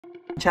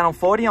Channel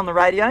 40 on the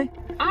radio.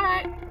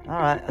 Alright.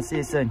 Alright, I'll see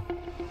you soon.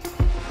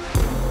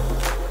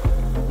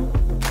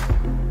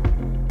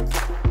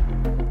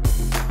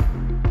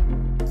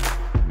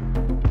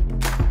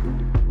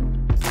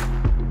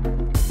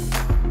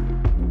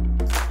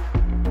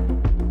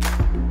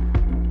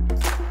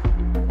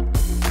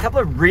 A couple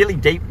of really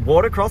deep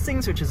water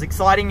crossings, which is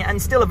exciting,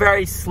 and still a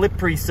very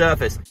slippery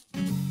surface.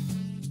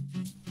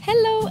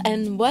 Hello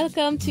and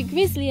welcome to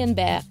Grizzly and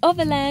Bear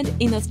Overland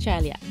in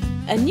Australia.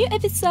 A new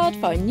episode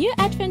for a new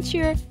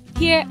adventure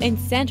here in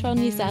central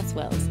New South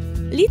Wales.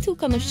 Lee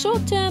took on a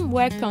short-term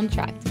work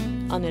contract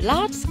on a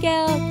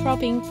large-scale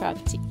cropping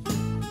property.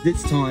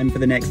 It's time for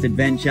the next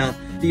adventure.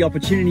 The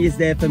opportunity is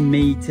there for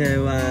me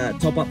to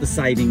top up the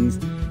savings,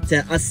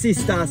 to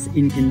assist us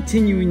in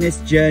continuing this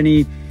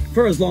journey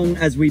for as long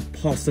as we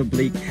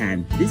possibly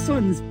can. This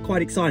one's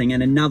quite exciting,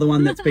 and another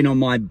one that's been on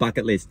my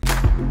bucket list.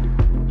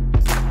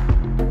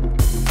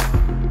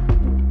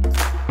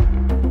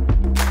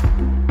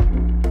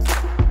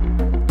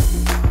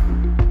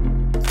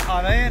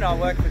 I'm Ian, I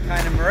work for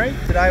Kane & Marie.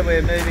 Today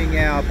we're moving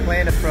our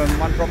planter from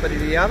one property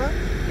to the other.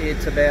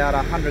 It's about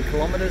 100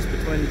 kilometres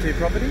between the two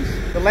properties.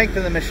 The length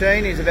of the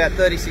machine is about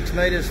 36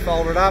 metres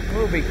folded up.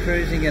 We'll be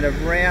cruising at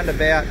around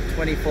about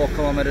 24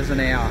 kilometres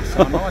an hour,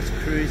 so a nice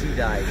cruisy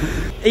day.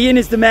 Ian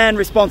is the man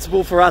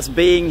responsible for us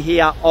being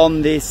here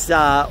on this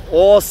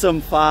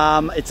awesome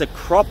farm. It's a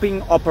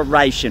cropping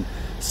operation,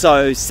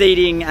 so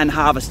seeding and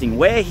harvesting.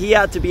 We're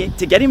here to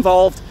get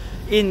involved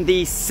in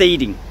the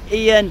seeding.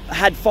 Ian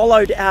had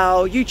followed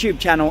our YouTube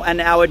channel and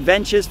our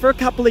adventures for a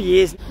couple of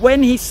years.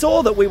 When he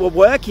saw that we were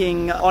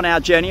working on our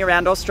journey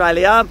around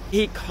Australia,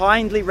 he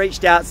kindly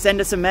reached out,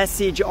 sent us a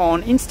message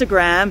on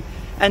Instagram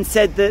and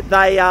said that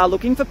they are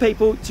looking for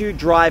people to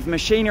drive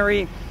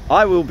machinery.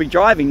 I will be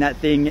driving that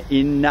thing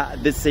in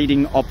the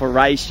seeding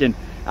operation.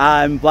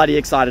 I'm bloody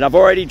excited. I've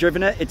already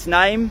driven it. Its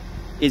name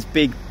is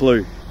Big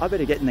Blue. I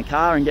better get in the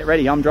car and get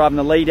ready. I'm driving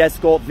the lead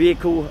escort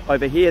vehicle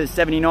over here, the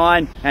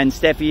 79, and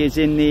Steffi is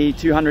in the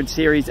 200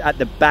 series at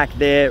the back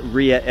there,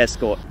 rear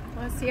escort.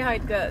 Let's see how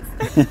it goes.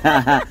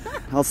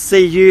 I'll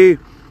see you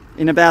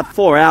in about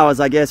 4 hours,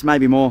 I guess,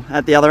 maybe more,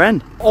 at the other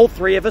end. All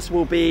three of us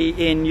will be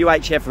in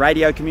UHF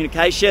radio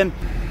communication.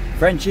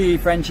 Frenchie,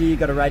 you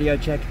got a radio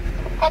check?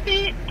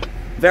 Copy.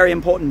 Very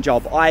important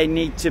job. I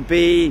need to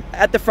be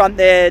at the front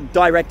there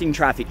directing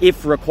traffic.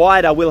 If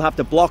required, I will have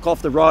to block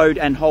off the road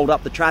and hold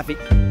up the traffic.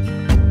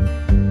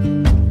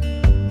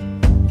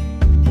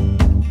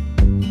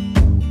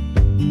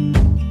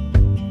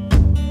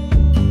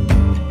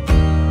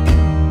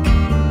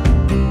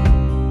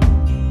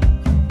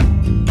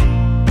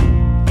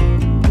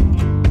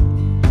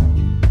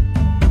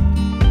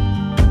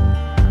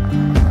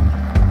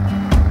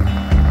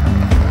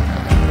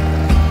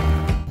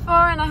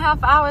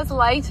 4.5 hours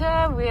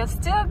later, we are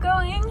still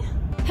going.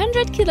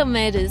 100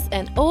 kilometers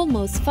and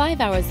almost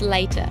 5 hours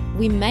later,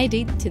 we made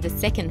it to the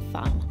second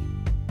farm.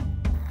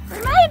 We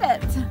made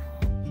it!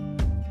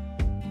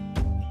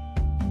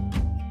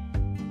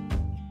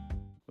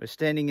 We're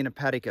standing in a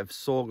paddock of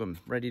sorghum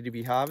ready to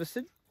be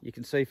harvested. You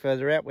can see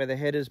further out where the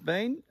head has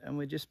been, and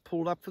we just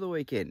pulled up for the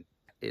weekend.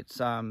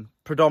 It's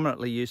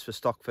predominantly used for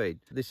stock feed.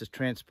 This is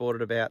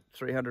transported about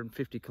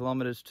 350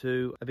 kilometres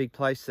to a big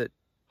place that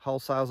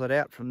wholesales it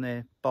out from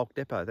their bulk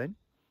depot then.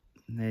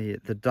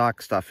 The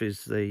dark stuff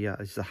is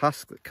the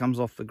husk that comes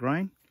off the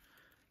grain.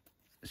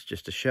 It's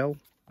just a shell,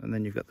 and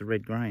then you've got the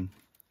red grain.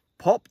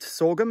 Popped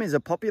sorghum is a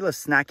popular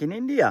snack in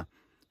India.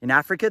 In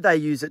Africa, they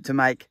use it to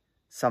make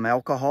some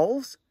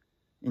alcohols.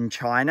 In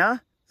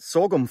China,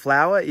 sorghum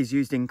flour is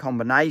used in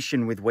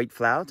combination with wheat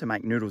flour to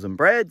make noodles and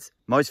breads.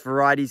 Most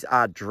varieties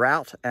are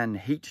drought and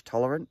heat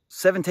tolerant.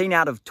 17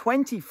 out of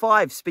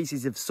 25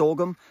 species of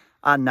sorghum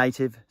are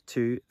native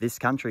to this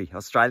country,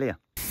 Australia.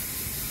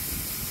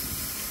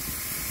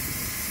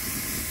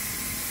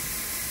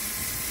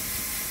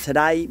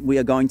 Today we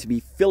are going to be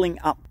filling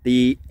up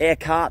the air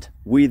cart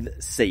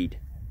with seed.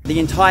 The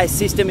entire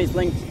system is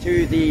linked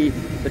to the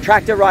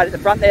tractor right at the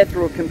front there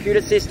through a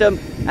computer system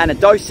and a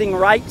dosing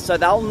rate, so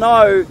they'll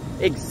know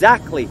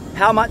exactly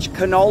how much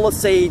canola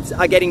seeds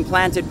are getting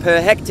planted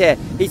per hectare.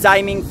 He's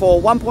aiming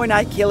for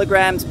 1.8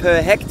 kilograms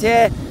per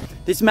hectare.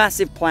 This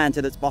massive planter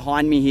that's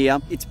behind me here,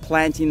 it's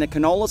planting the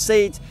canola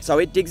seeds. So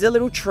it digs a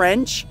little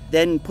trench,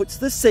 then puts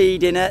the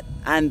seed in it,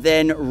 and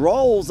then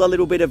rolls a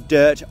little bit of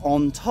dirt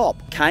on top.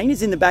 Kane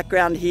is in the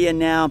background here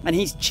now, and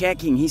he's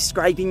checking. He's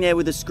scraping there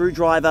with a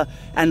screwdriver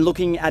and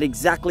looking at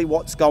exactly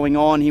what's going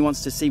on. He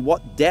wants to see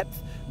what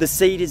depth the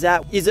seed is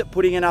at. Is it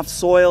putting enough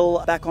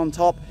soil back on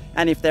top?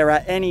 And if there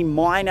are any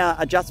minor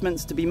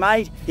adjustments to be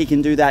made, he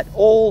can do that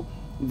all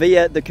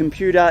via the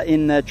computer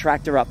in the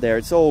tractor up there.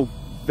 It's all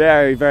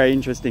very, very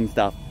interesting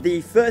stuff.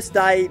 The first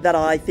day that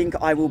I think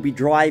I will be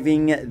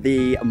driving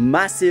the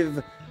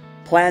massive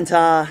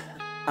planter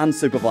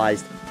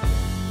unsupervised.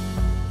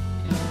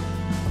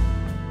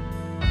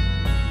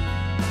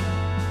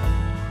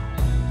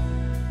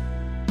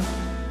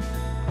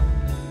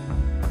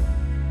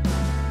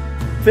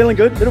 Feeling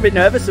good, a little bit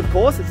nervous of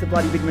course, it's a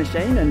bloody big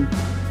machine and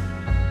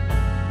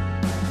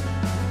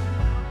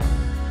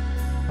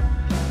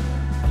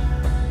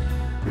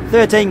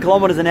 13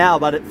 kilometers an hour,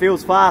 but it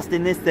feels fast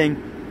in this thing.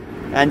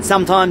 And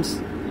sometimes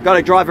you've got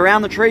to drive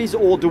around the trees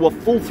or do a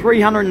full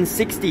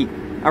 360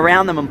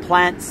 around them and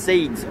plant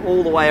seeds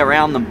all the way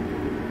around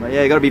them. But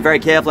yeah, you've got to be very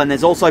careful. And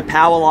there's also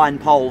power line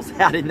poles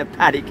out in the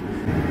paddock.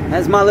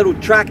 As my little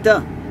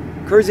tractor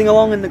cruising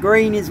along in the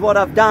green is what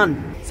I've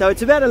done. So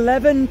it's about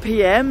 11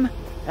 p.m.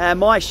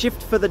 My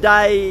shift for the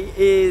day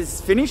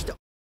is finished.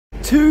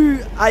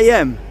 2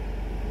 a.m.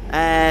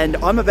 and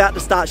I'm about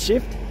to start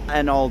shift,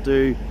 and I'll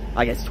do,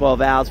 I guess,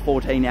 12 hours,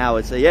 14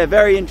 hours. So yeah,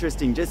 very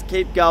interesting. Just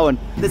keep going.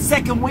 The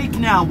second week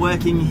now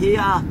working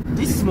here.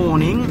 This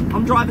morning,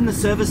 I'm driving the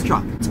service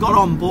truck. It's got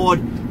on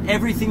board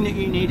everything that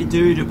you need to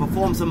do to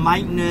perform some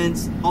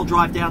maintenance. I'll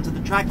drive down to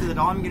the tractor that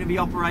I'm going to be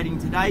operating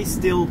today,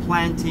 still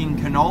planting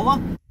canola.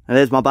 And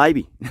there's my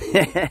baby.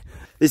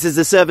 This is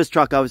the service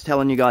truck I was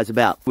telling you guys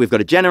about. We've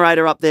got a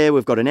generator up there,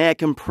 we've got an air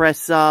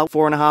compressor,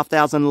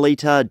 4,500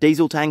 litre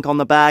diesel tank on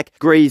the back,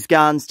 grease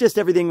guns, just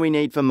everything we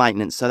need for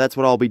maintenance. So that's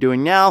what I'll be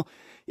doing now,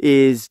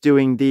 is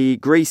doing the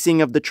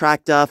greasing of the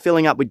tractor,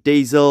 filling up with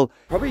diesel,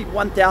 probably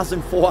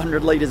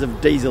 1,400 litres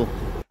of diesel,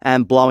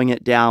 and blowing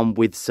it down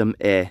with some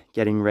air,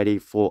 getting ready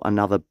for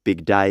another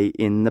big day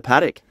in the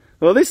paddock.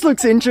 Well, this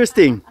looks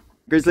interesting.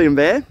 Grizzly and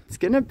Bear, it's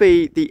going to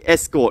be the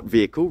escort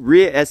vehicle,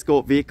 rear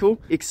escort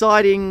vehicle.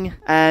 Exciting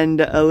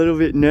and a little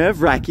bit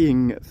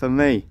nerve-wracking for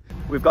me.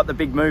 We've got the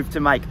big move to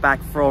make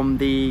back from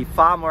the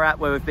farm we're at,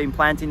 where we've been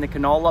planting the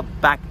canola,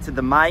 back to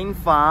the main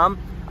farm,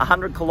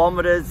 100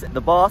 kilometres.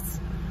 The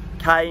boss,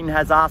 Kane,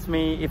 has asked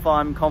me if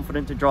I'm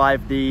confident to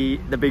drive the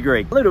big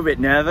rig. A little bit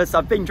nervous.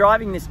 I've been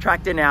driving this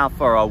tractor now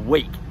for a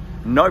week.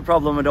 No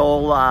problem at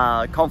all.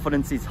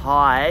 Confidence is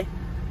high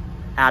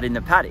out in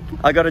the paddock.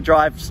 I got to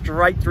drive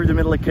straight through the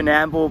middle of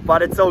Canamble,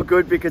 but it's all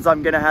good because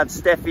I'm going to have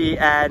Steffi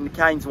and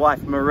Kane's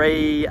wife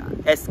Marie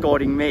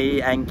escorting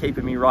me and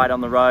keeping me right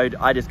on the road.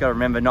 I just got to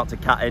remember not to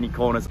cut any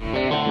corners.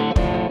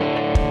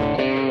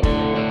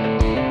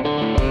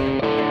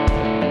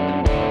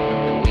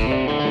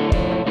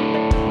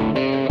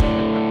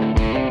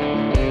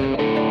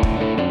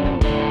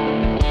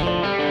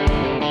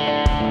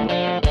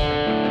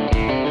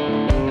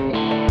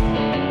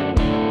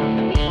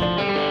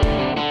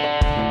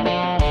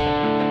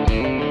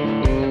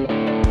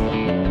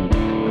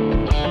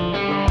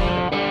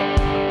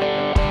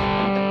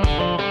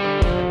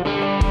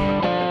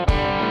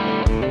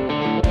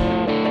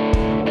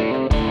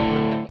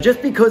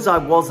 Just because I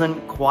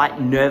wasn't quite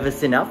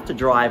nervous enough to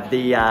drive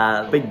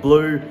the Big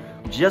Blue,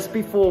 just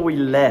before we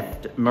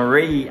left,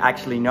 Marie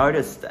actually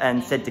noticed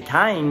and said to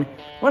Kane,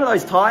 one of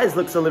those tyres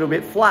looks a little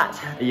bit flat.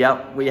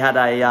 Yep, we had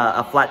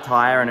a flat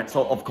tyre, and it's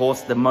of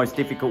course the most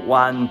difficult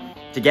one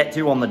to get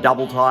to on the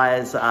double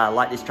tyres.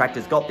 Like this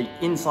tractor's got the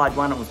inside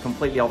one, it was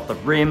completely off the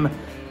rim.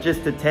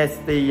 Just to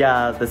test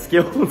the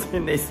skills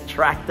in this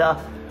tractor,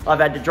 I've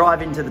had to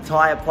drive into the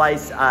tyre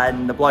place,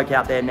 and the bloke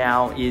out there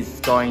now is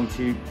going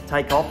to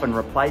take off and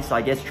replace,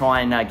 I guess,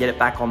 try and get it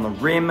back on the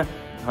rim.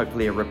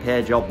 Hopefully a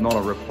repair job, not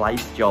a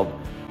replace job.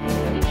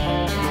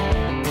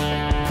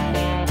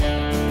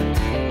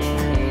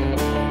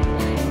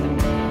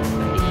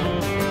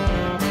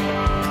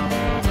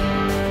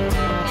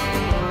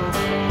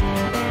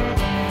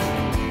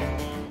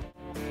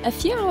 A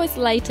few hours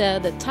later,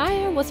 the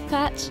tyre was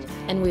patched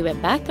and we were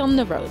back on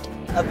the road.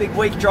 A big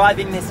week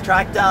driving this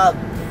tractor,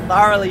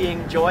 thoroughly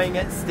enjoying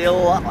it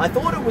still. I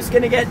thought it was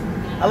going to get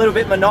a little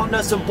bit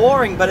monotonous and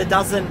boring, but it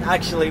doesn't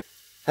actually.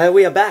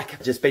 We are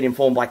back. Just been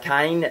informed by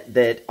Kane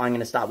that I'm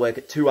going to start work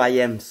at 2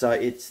 a.m. So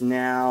it's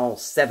now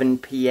 7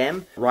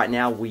 p.m. Right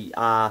now we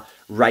are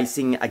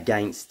racing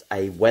against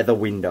a weather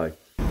window.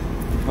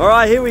 All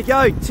right, here we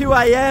go, 2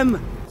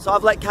 a.m. So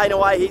I've let Kane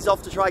away. He's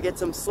off to try and get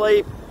some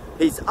sleep.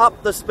 He's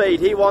up the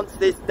speed. He wants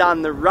this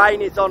done. The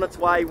rain is on its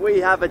way. We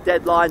have a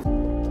deadline.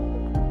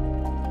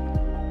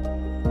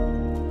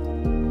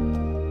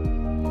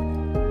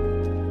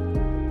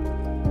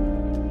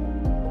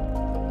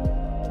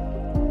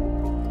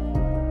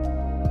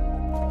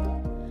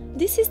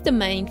 This is the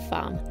main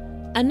farm,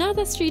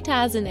 another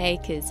 3,000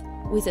 acres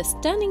with a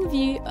stunning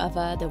view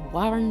over the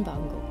Warren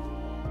Bungle.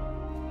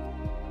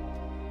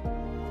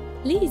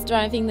 Lee is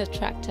driving the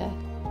tractor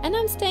and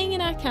I'm staying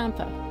in our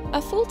camper,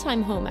 a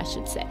full-time home I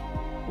should say,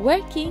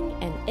 working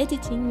and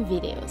editing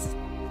videos.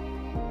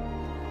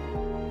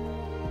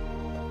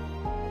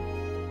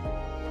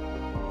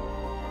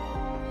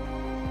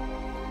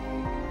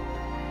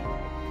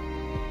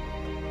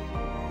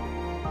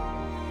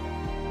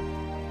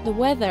 The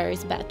weather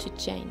is about to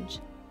change.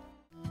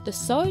 The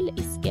soil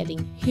is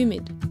getting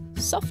humid,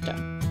 softer.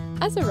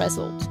 As a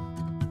result,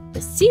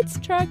 the seeds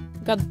truck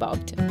got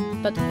bogged,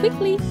 but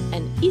quickly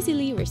and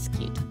easily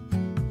rescued.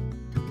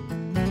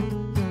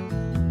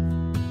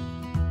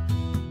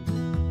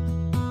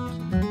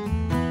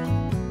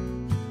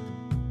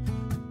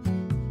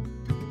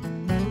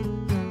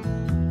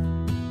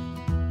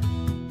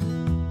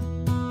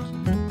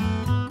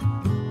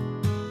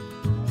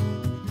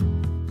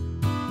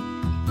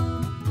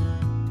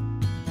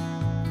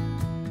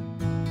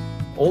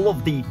 All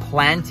of the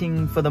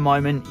planting for the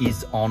moment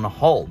is on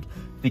hold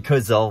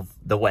because of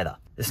the weather.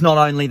 It's not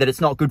only that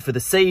it's not good for the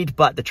seed,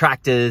 but the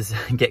tractors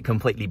get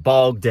completely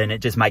bogged and it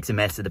just makes a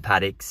mess of the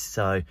paddocks.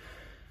 So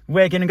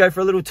we're going to go for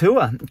a little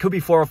tour. It could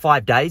be 4 or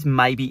 5 days,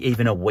 maybe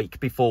even a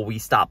week before we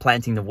start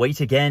planting the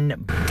wheat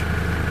again.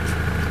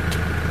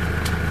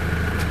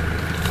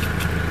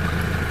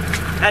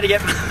 Had to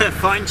get my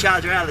phone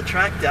charger out of the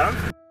tractor.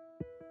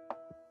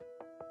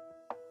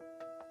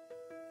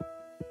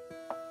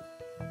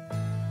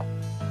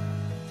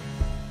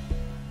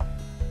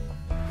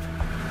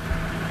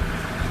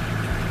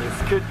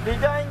 This could be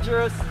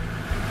dangerous.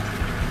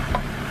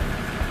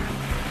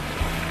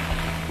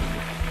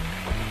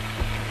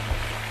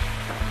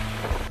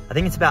 I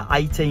think it's about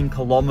 18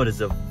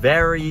 kilometers of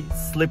very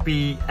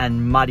slippy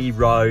and muddy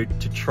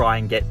road to try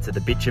and get to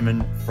the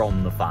bitumen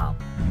from the farm.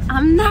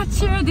 I'm not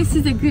sure this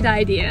is a good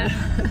idea.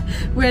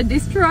 We're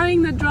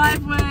destroying the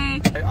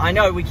driveway. I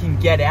know we can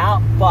get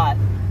out, but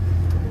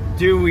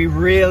do we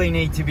really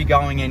need to be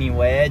going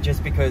anywhere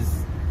just because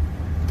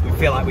we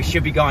feel like we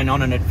should be going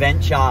on an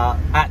adventure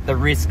at the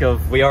risk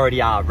of we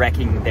already are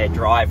wrecking their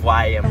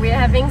driveway? And we're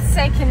having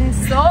second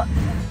thought.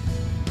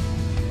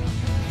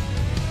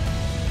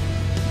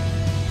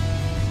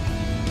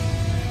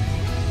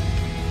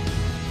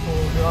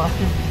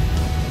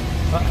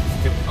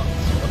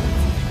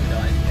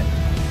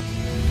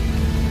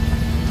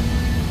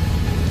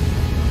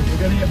 If you're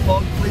going to get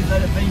bogged, please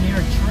let it be near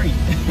a tree.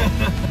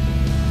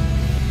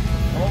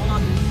 Hold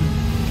on.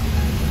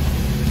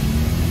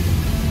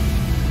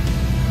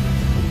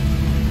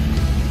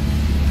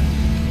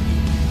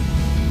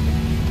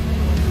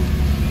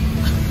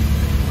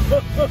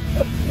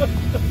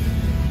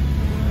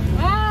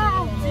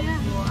 Oh, yeah,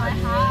 my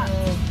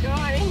heart's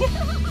going.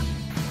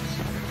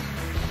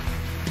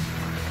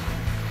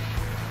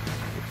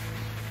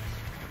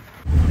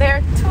 There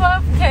are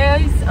 12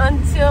 k's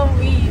until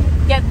we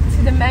get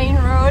to the main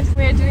road.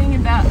 We're doing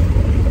about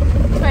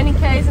 20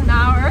 k's an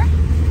hour,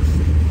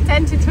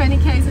 10 to 20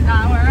 k's an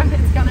hour.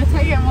 It's gonna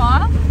take a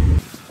while.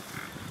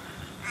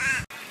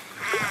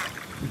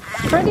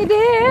 Pretty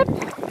deep.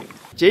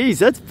 Jeez,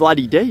 that's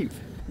bloody deep.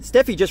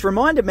 Steffi just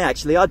reminded me,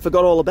 actually, I'd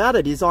forgot all about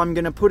it, is I'm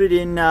gonna put it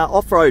in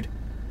off-road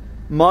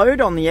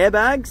mode on the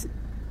airbags.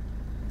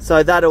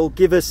 So that'll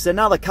give us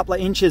another couple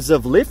of inches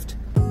of lift.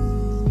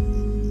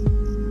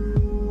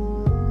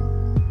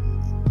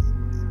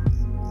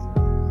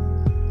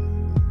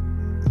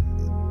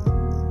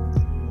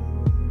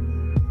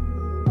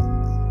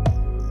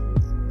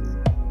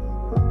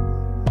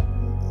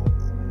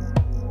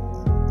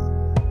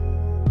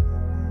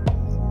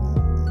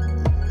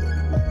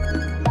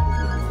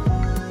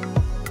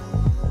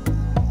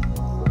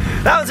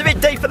 That was a bit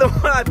deeper than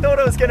what I thought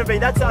it was going to be.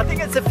 I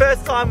think it's the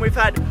first time we've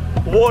had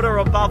water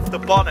above the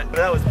bonnet.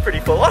 That was pretty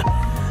full on.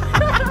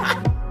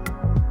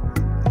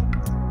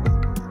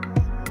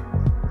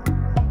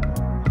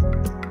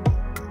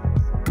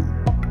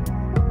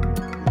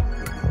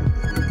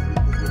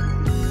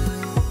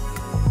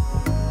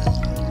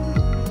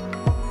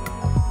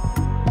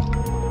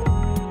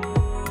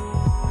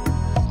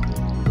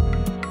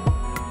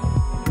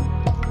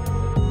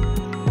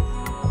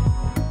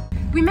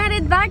 We made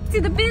it back to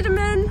the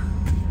bitumen.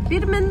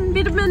 Bitumen.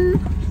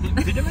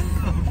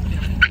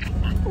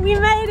 We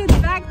made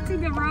it back to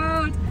the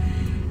road.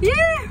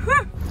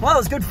 Yeah. Well, it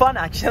was good fun,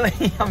 actually.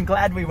 I'm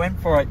glad we went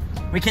for it.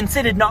 We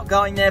considered not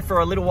going there for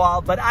a little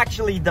while, but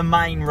actually the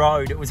main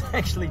road, it was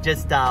actually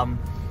just Kane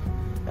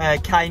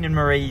and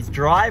Marie's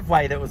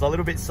driveway that was a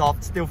little bit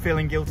soft. Still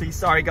feeling guilty.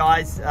 Sorry,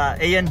 guys.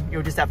 Ian,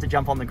 you'll just have to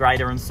jump on the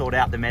grader and sort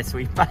out the mess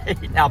we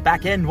made. Our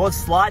back end was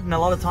sliding a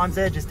lot of times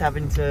there, just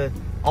having to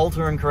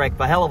alter and correct,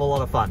 but hell of a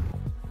lot of fun.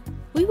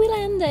 We will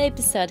end the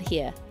episode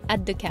here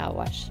at the car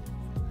wash.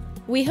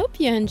 We hope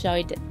you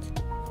enjoyed it.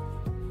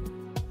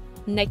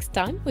 Next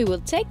time we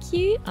will take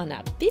you on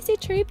a busy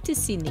trip to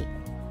Sydney.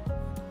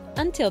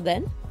 Until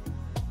then,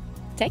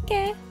 take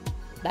care.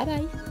 Bye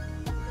bye.